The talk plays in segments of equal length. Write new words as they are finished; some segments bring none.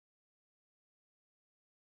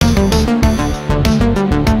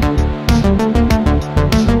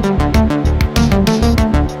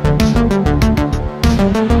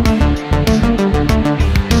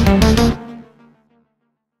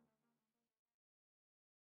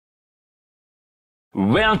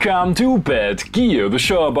Welcome to Bad Gear, the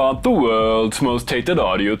show about the world's most hated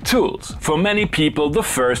audio tools. For many people, the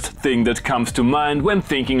first thing that comes to mind when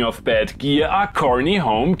thinking of bad gear are corny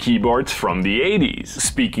home keyboards from the 80s.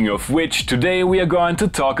 Speaking of which, today we are going to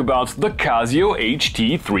talk about the Casio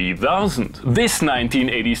HT3000. This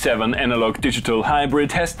 1987 analog-digital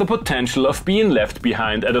hybrid has the potential of being left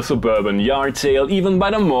behind at a suburban yard sale even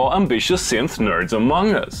by the more ambitious synth nerds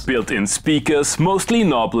among us. Built-in speakers, mostly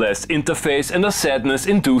knobless interface and a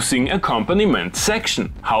sadness-inducing accompaniment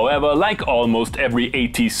section. However, like almost every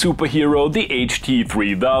 80s superhero, the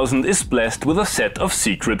HT3000 is blessed with a set of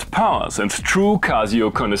secret powers, and true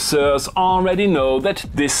Casio connoisseurs already know that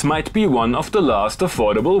this might be one of the last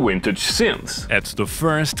affordable vintage synths. At the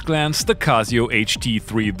first glance, the Casio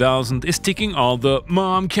HT3000 is ticking all the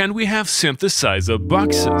 "Mom, can we have synthesizer"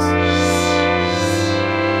 boxes.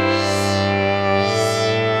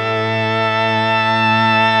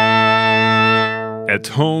 At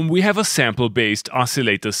home we have a sample-based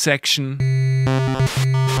oscillator section,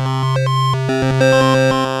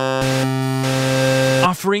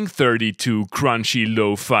 offering 32 crunchy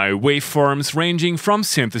lo-fi waveforms ranging from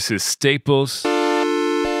synthesis staples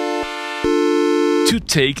to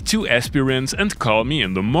Take Two Aspirants and Call Me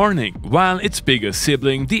in the Morning. While its bigger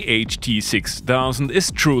sibling, the HT6000,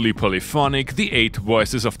 is truly polyphonic, the 8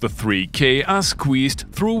 voices of the 3K are squeezed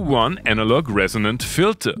through one analog resonant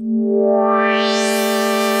filter.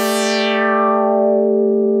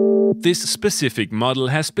 This specific model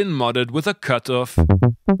has been modded with a cutoff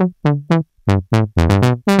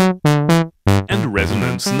and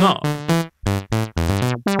resonance knob,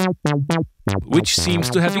 which seems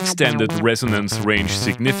to have extended resonance range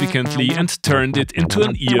significantly and turned it into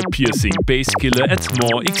an ear-piercing bass killer at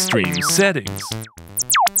more extreme settings.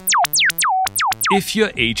 If your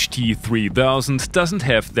HT3000 doesn't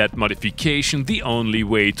have that modification, the only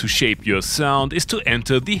way to shape your sound is to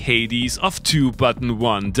enter the Hades of 2-button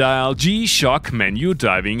 1-dial G-Shock menu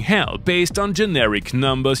diving hell. Based on generic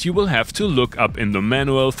numbers you will have to look up in the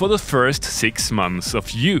manual for the first 6 months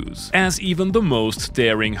of use. As even the most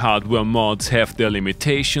daring hardware mods have their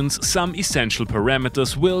limitations, some essential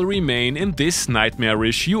parameters will remain in this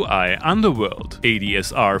nightmarish UI underworld.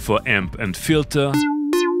 ADSR for amp and filter,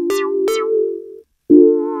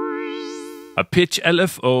 a pitch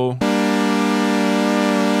LFO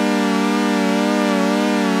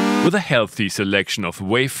with a healthy selection of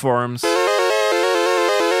waveforms,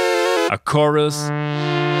 a chorus,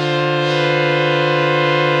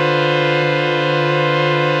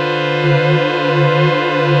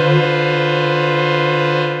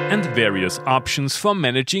 and various options for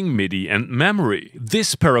managing MIDI and memory.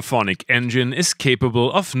 This paraphonic engine is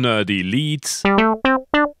capable of nerdy leads,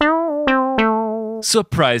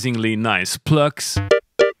 surprisingly nice plugs,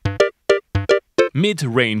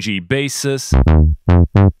 mid-rangey basses,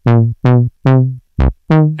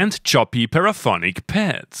 and choppy paraphonic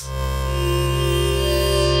pads.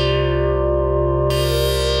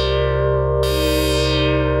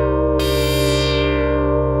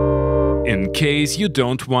 In case you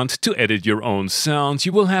don't want to edit your own sounds,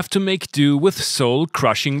 you will have to make do with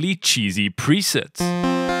soul-crushingly cheesy presets.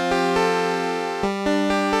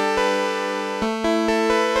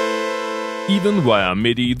 Even via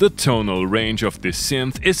MIDI, the tonal range of this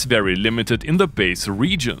synth is very limited in the bass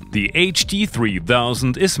region. The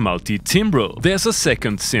HT3000 is multi-timbral. There's a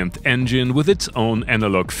second synth engine with its own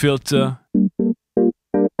analog filter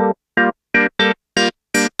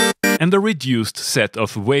and a reduced set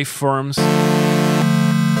of waveforms,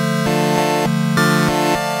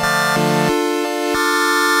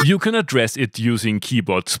 you can address it using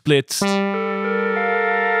keyboard splits,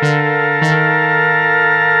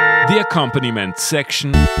 the accompaniment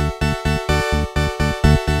section,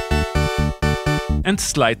 and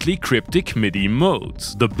slightly cryptic MIDI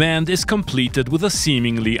modes. The band is completed with a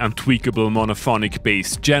seemingly untweakable monophonic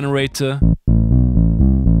bass generator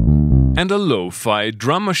and a lo-fi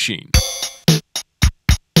drum machine.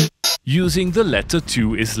 Using the latter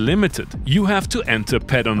two is limited. You have to enter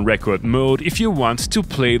Patron record mode if you want to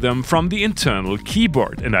play them from the internal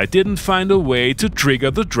keyboard, and I didn't find a way to trigger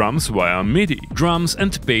the drums via MIDI. Drums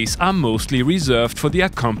and bass are mostly reserved for the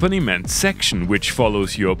accompaniment section, which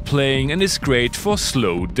follows your playing and is great for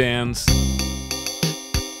slow dance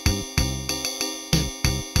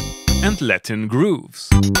and Latin grooves,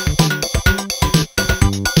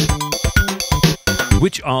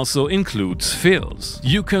 which also includes fills.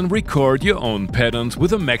 You can record your own patterns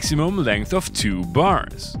with a maximum length of 2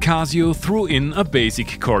 bars. Casio threw in a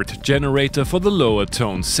basic chord generator for the lower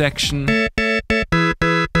tone section,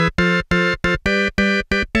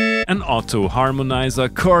 an auto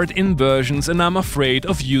harmonizer, chord inversions, and I'm afraid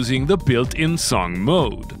of using the built-in song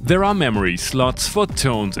mode. There are memory slots for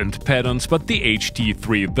tones and patterns, but the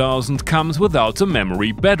HT3000 comes without a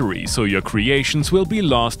memory battery, so your creations will be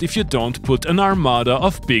lost if you don't put an armada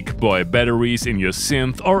of big boy batteries in your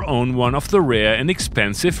synth or own one of the rare and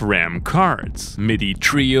expensive RAM cards. MIDI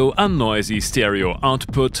trio, a noisy stereo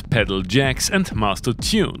output, pedal jacks and master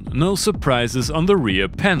tune. No surprises on the rear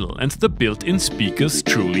panel, and the built-in speakers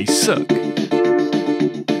truly suck.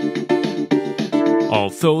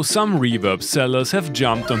 Although some reverb sellers have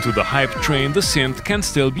jumped onto the hype train, the synth can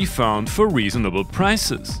still be found for reasonable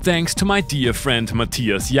prices. Thanks to my dear friend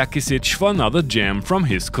Matthias Jakisic for another gem from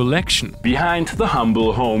his collection. Behind the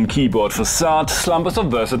humble home keyboard facade slumbers a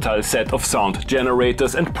versatile set of sound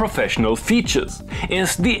generators and professional features.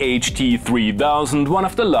 Is the HT3000 one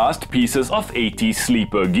of the last pieces of 80s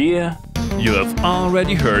sleeper gear? You have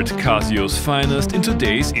already heard Casio's finest in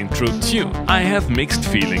today's intro tune. I have mixed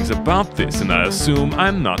feelings about this, and I assume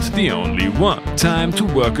I'm not the only one. Time to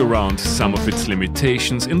work around some of its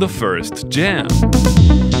limitations in the first jam.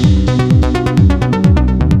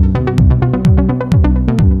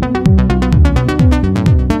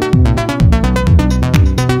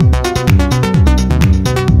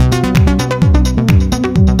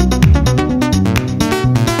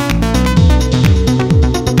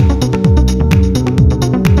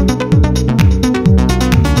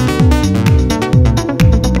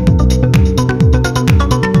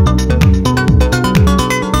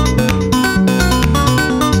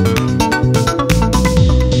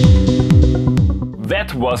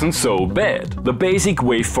 Wasn't so bad. The basic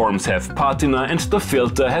waveforms have patina and the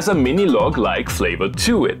filter has a mini log-like flavor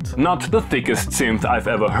to it. Not the thickest synth I've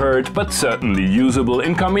ever heard, but certainly usable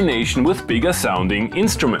in combination with bigger sounding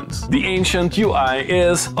instruments. The ancient UI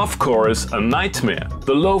is, of course, a nightmare.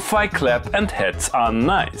 The lo-fi clap and heads are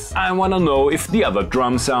nice. I wanna know if the other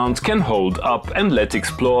drum sounds can hold up, and let's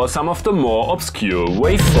explore some of the more obscure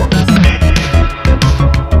waveforms.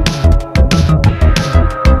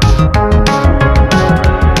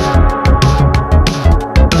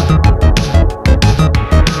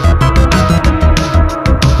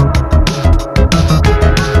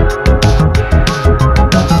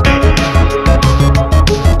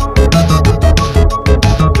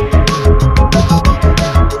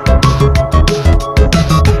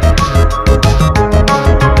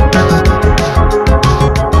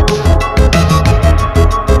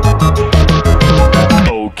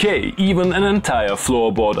 Even an entire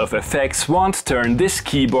floorboard of effects won't turn this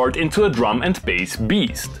keyboard into a drum and bass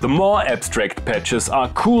beast. The more abstract patches are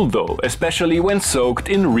cool though, especially when soaked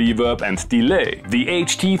in reverb and delay. The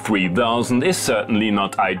HT3000 is certainly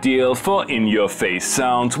not ideal for in-your-face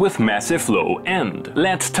sounds with massive low end.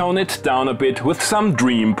 Let's tone it down a bit with some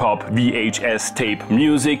dream pop VHS tape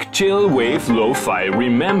music, chill wave lo-fi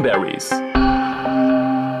rememberies.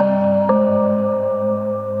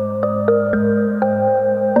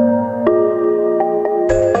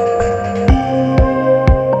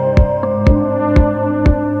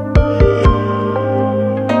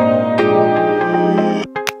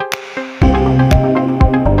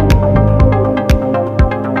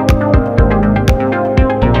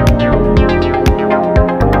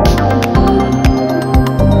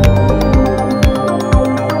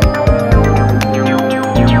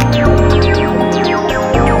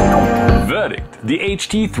 The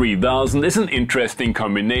HT3000 is an interesting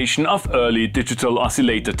combination of early digital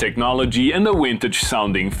oscillator technology and a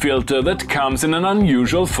vintage-sounding filter that comes in an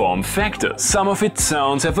unusual form factor. Some of its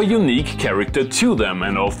sounds have a unique character to them,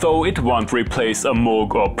 and although it won't replace a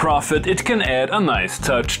Moog or Prophet, it can add a nice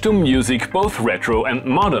touch to music both retro and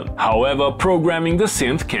modern. However, programming the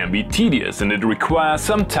synth can be tedious, and it requires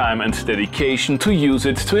some time and dedication to use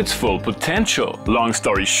it to its full potential. Long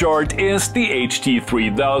story short, is the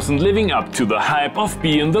HT3000 living up to the hype of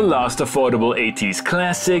being the last affordable 80s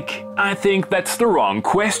classic? I think that's the wrong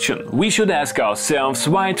question. We should ask ourselves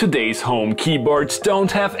why today's home keyboards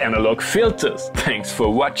don't have analog filters. Thanks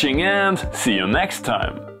for watching and see you next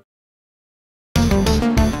time.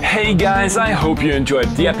 Hey guys, I hope you enjoyed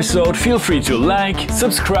the episode. Feel free to like,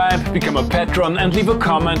 subscribe, become a patron and leave a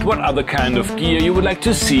comment what other kind of gear you would like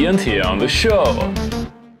to see and hear on the show.